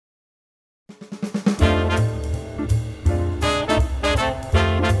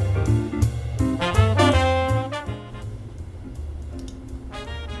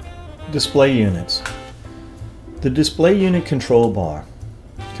Display units. The display unit control bar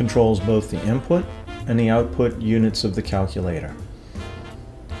controls both the input and the output units of the calculator.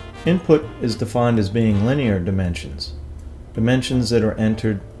 Input is defined as being linear dimensions, dimensions that are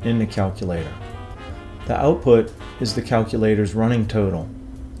entered in the calculator. The output is the calculator's running total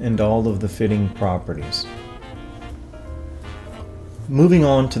and all of the fitting properties. Moving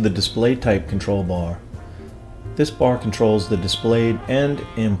on to the display type control bar. This bar controls the displayed and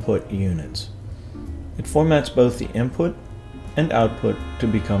input units. It formats both the input and output to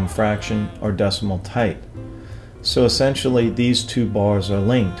become fraction or decimal type. So essentially these two bars are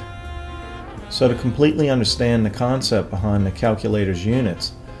linked. So to completely understand the concept behind the calculator's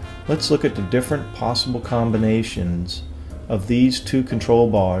units, let's look at the different possible combinations of these two control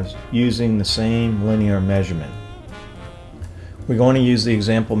bars using the same linear measurement. We're going to use the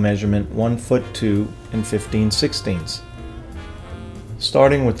example measurement 1 foot 2 and 15/16.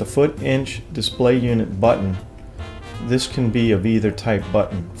 Starting with the foot inch display unit button, this can be of either type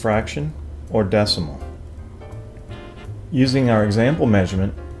button, fraction or decimal. Using our example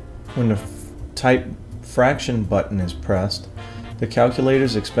measurement, when the type fraction button is pressed, the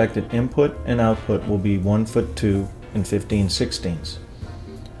calculator's expected input and output will be 1 foot 2 and 15/16.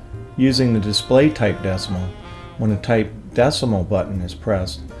 Using the display type decimal, when the type decimal button is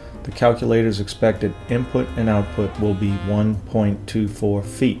pressed, the calculator's expected input and output will be 1.24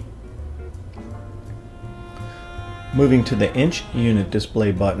 feet. Moving to the inch unit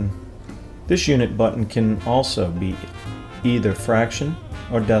display button, this unit button can also be either fraction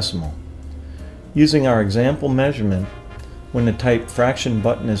or decimal. Using our example measurement, when the type fraction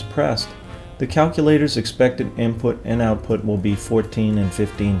button is pressed, the calculator's expected input and output will be 14 and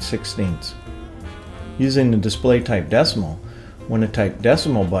 15/16. Using the display type decimal, when the type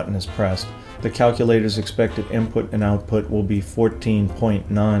decimal button is pressed, the calculator's expected input and output will be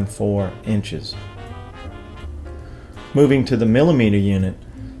 14.94 inches. Moving to the millimeter unit,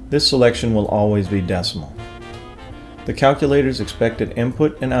 this selection will always be decimal. The calculator's expected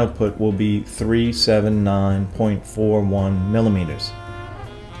input and output will be 379.41 millimeters.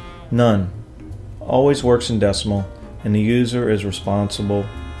 None always works in decimal, and the user is responsible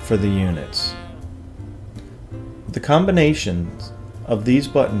for the units. The combinations of these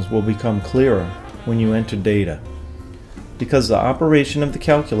buttons will become clearer when you enter data, because the operation of the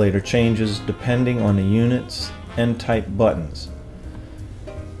calculator changes depending on the units and type buttons.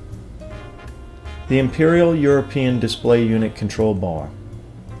 The Imperial European Display Unit Control Bar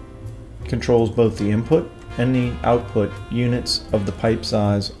controls both the input and the output units of the pipe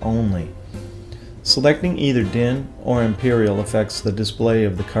size only. Selecting either DIN or Imperial affects the display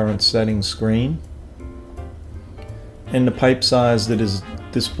of the current settings screen and the pipe size that is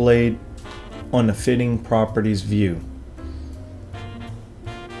displayed on the fitting properties view.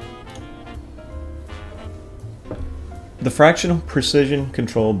 The Fractional Precision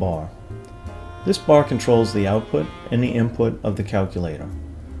Control Bar. This bar controls the output and the input of the calculator.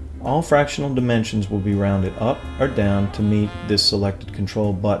 All fractional dimensions will be rounded up or down to meet this selected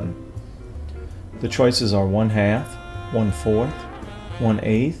control button. The choices are 1/2, 1/4,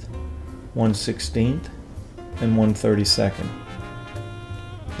 1/8, 1/16, and 1/32.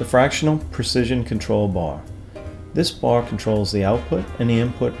 The Fractional Precision Control Bar. This bar controls the output and the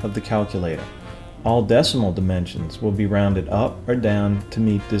input of the calculator. All decimal dimensions will be rounded up or down to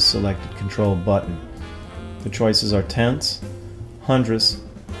meet this selected control button. The choices are tenths, hundredths,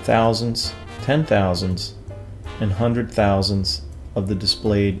 thousandths, 10,000ths, and 100,000ths of the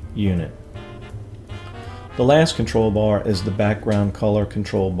displayed unit. The last control bar is the Background Color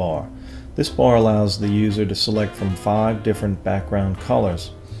Control Bar. This bar allows the user to select from 5 different background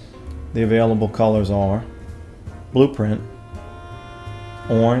colors. The available colors are blueprint,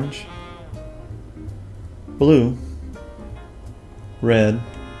 orange, blue, red,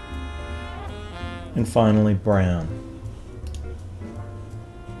 and finally brown.